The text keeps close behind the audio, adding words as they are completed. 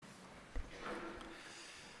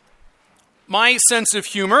My sense of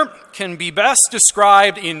humor can be best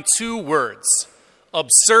described in two words: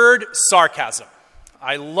 absurd sarcasm.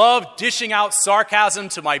 I love dishing out sarcasm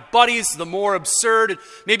to my buddies. The more absurd,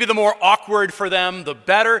 maybe the more awkward for them, the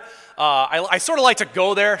better. I sort of like to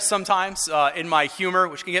go there sometimes in my humor,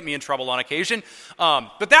 which can get me in trouble on occasion.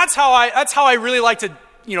 But that's how I really like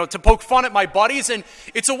to poke fun at my buddies, and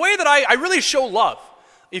it's a way that I really show love.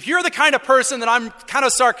 If you're the kind of person that I'm kind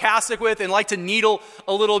of sarcastic with and like to needle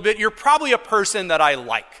a little bit, you're probably a person that I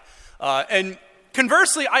like. And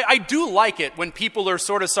conversely, I do like it when people are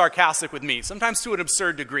sort of sarcastic with me, sometimes to an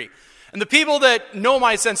absurd degree. And the people that know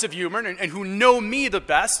my sense of humor and who know me the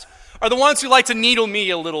best are the ones who like to needle me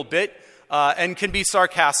a little bit and can be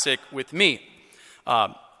sarcastic with me.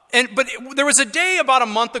 But there was a day about a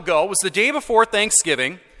month ago, it was the day before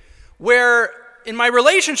Thanksgiving, where in my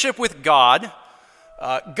relationship with God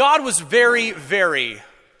was very, very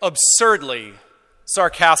absurdly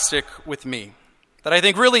sarcastic with me. That I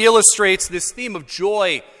think really illustrates this theme of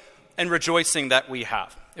joy and rejoicing that we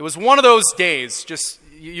have. It was one of those days, just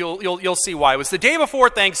you'll see why. It was the day before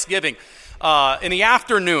Thanksgiving in the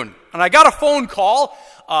afternoon, and I got a phone call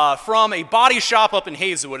from a body shop up in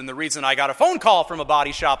Hazelwood. And the reason I got a phone call from a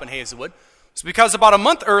body shop in Hazelwood was because about a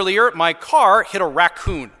month earlier, my car hit a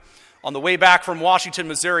raccoon on the way back from Washington,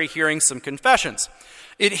 Missouri, hearing some confessions.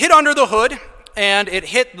 It hit under the hood, and it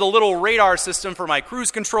hit the little radar system for my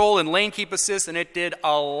cruise control and lane keep assist, and it did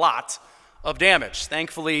a lot of damage.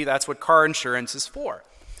 Thankfully, that's what car insurance is for.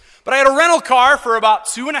 But I had a rental car for about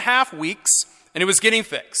 2.5 weeks, and it was getting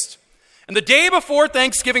fixed. And the day before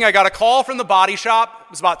Thanksgiving, I got a call from the body shop.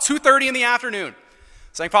 It was about 2:30 in the afternoon,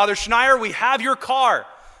 saying, "Father Schneier, we have your car.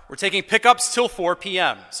 We're taking pickups till 4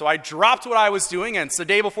 p.m. So I dropped what I was doing, and it's the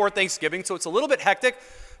day before Thanksgiving, so it's a little bit hectic,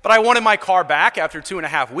 but I wanted my car back after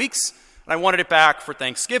 2.5 weeks, and I wanted it back for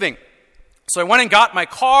Thanksgiving. So I went and got my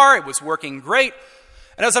car. It was working great.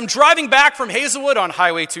 And as I'm driving back from Hazelwood on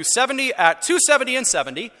Highway 270, at 270 and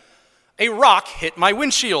 70, a rock hit my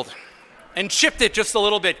windshield and chipped it just a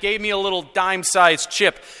little bit, gave me a little dime-sized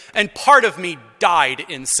chip, and part of me died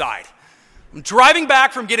inside. I'm driving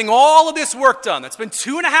back from getting all of this work done. That's been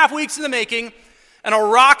 2.5 weeks in the making, and a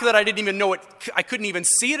rock that I didn't even know it, I couldn't even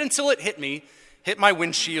see it until it hit me, hit my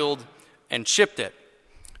windshield and chipped it.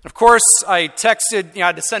 Of course, I texted, I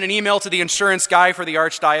had to send an email to the insurance guy for the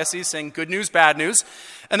Archdiocese saying good news, bad news,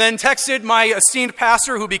 and then texted my esteemed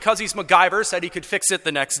pastor who, because he's MacGyver, said he could fix it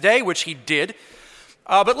the next day, which he did.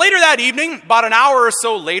 But later that evening, about an hour or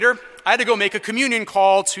so later, I had to go make a communion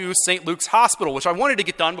call to St. Luke's Hospital, which I wanted to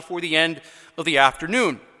get done before the end of the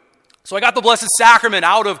afternoon. So I got the Blessed Sacrament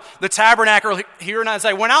out of the tabernacle here, and as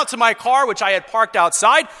I went out to my car, which I had parked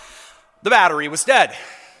outside, the battery was dead.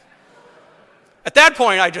 At that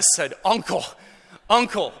point, I just said, Uncle,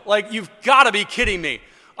 like, you've got to be kidding me.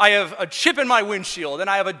 I have a chip in my windshield, and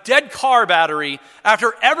I have a dead car battery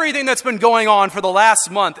after everything that's been going on for the last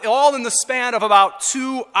month, all in the span of about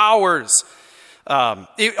 2 hours.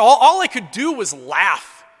 All I could do was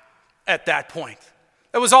laugh at that point.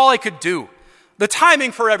 That was all I could do. The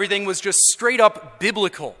timing for everything was just straight up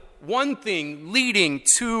biblical. One thing leading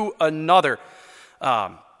to another.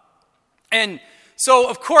 And so,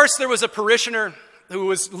 of course, there was a parishioner who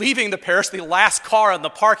was leaving the parish, the last car in the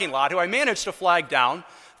parking lot, who I managed to flag down,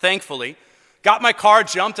 thankfully. Got my car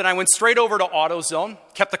jumped, and I went straight over to AutoZone,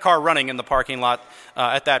 kept the car running in the parking lot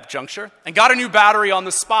at that juncture, and got a new battery on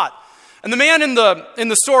the spot. And the man in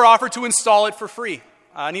the store offered to install it for free.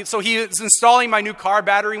 So he was installing my new car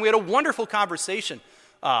battery, and we had a wonderful conversation.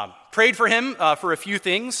 Prayed for him for a few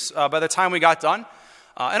things by the time we got done.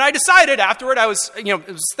 And I decided afterward, it was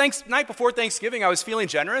night before Thanksgiving, I was feeling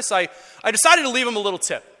generous. I decided to leave him a little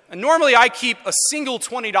tip. And normally I keep a single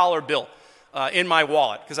 $20 bill in my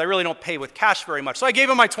wallet because I really don't pay with cash very much. So I gave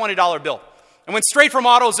him my $20 bill and went straight from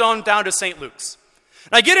AutoZone down to St. Luke's.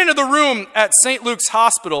 And I get into the room at St. Luke's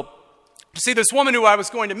Hospital to see this woman who I was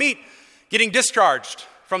going to meet getting discharged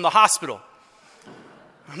from the hospital.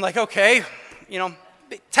 I'm like, okay,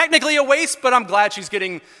 technically a waste, but I'm glad she's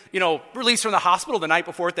getting, released from the hospital the night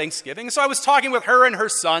before Thanksgiving. So I was talking with her and her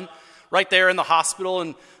son right there in the hospital,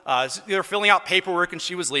 and they were filling out paperwork, and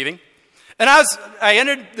she was leaving. And as I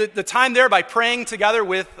ended the time there by praying together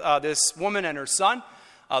with this woman and her son,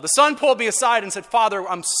 the son pulled me aside and said, "Father,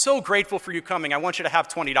 I'm so grateful for you coming. I want you to have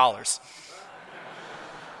 $20.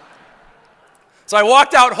 So I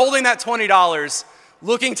walked out holding that $20,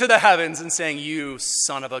 looking to the heavens and saying, "You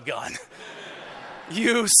son of a gun."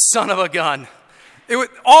 You son of a gun.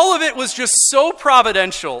 All of it was just so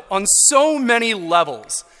providential on so many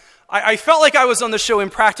levels. I felt like I was on the show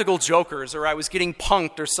Impractical Jokers, or I was getting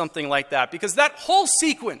punked or something like that, because that whole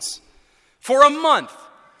sequence for a month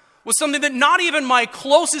was something that not even my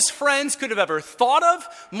closest friends could have ever thought of,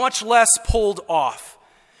 much less pulled off.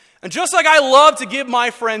 And just like I love to give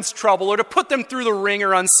my friends trouble or to put them through the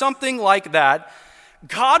ringer on something like that,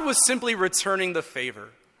 God was simply returning the favor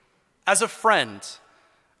as a friend.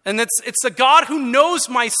 And it's a God who knows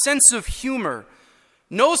my sense of humor,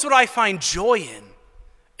 knows what I find joy in,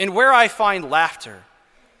 and where I find laughter.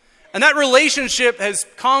 And that relationship has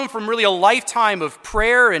come from really a lifetime of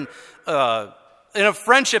prayer and of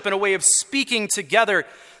friendship and a way of speaking together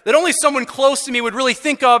that only someone close to me would really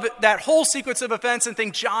think of that whole sequence of events and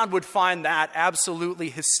think John would find that absolutely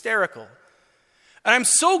hysterical. And I'm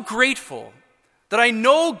so grateful that I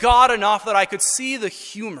know God enough that I could see the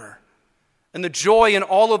humor and the joy in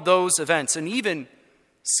all of those events and even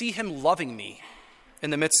see him loving me in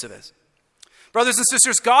the midst of it. Brothers and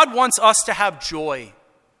sisters, God wants us to have joy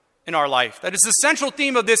in our life. That is the central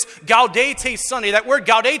theme of this Gaudete Sunday. That word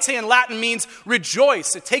Gaudete in Latin means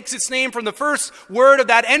rejoice. It takes its name from the first word of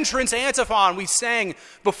that entrance antiphon we sang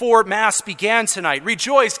before Mass began tonight.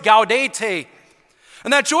 Rejoice, Gaudete.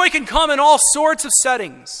 And that joy can come in all sorts of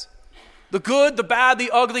settings. The good, the bad,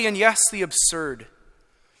 the ugly, and yes, the absurd.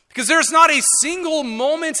 Because there's not a single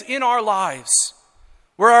moment in our lives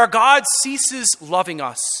where our God ceases loving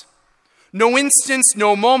us. No instance,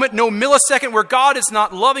 no moment, no millisecond where God is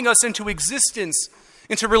not loving us into existence,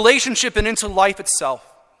 into relationship, and into life itself.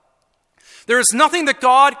 There is nothing that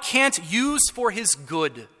God can't use for his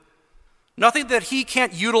good. Nothing that he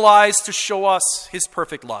can't utilize to show us his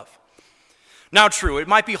perfect love. Now, true, it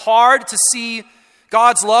might be hard to see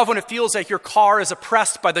God's love when it feels like your car is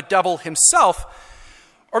oppressed by the devil himself,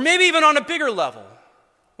 or maybe even on a bigger level,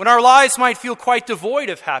 when our lives might feel quite devoid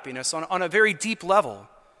of happiness on a very deep level.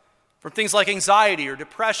 From things like anxiety or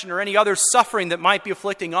depression or any other suffering that might be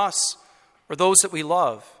afflicting us or those that we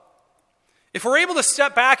love. If we're able to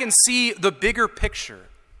step back and see the bigger picture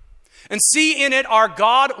and see in it our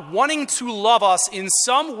God wanting to love us in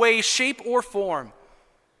some way, shape, or form,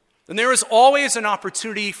 then there is always an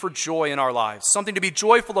opportunity for joy in our lives, something to be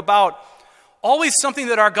joyful about, always something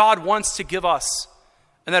that our God wants to give us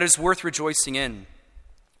and that is worth rejoicing in. And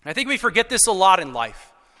I think we forget this a lot in life.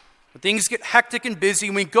 When things get hectic and busy,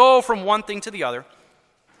 and we go from one thing to the other.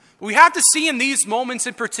 But we have to see in these moments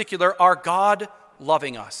in particular our God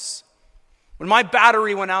loving us. When my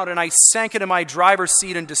battery went out and I sank into my driver's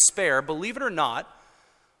seat in despair, believe it or not,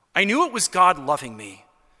 I knew it was God loving me.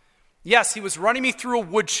 Yes, he was running me through a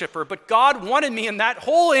wood chipper, but God wanted me in that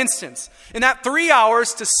whole instance, in that 3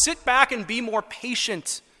 hours, to sit back and be more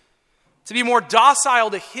patient, to be more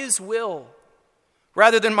docile to his will,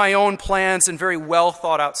 rather than my own plans and very well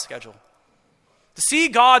thought out schedule. To see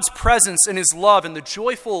God's presence and his love and the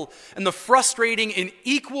joyful and the frustrating in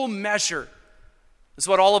equal measure is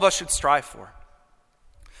what all of us should strive for.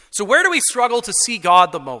 So where do we struggle to see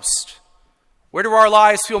God the most? Where do our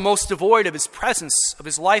lives feel most devoid of his presence, of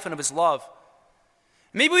his life, and of his love?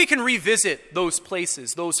 Maybe we can revisit those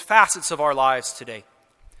places, those facets of our lives today,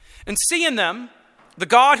 and see in them the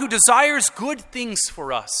God who desires good things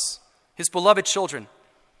for us, his beloved children,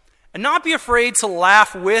 and not be afraid to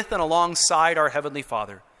laugh with and alongside our Heavenly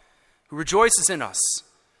Father, who rejoices in us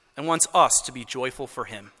and wants us to be joyful for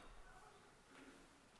him.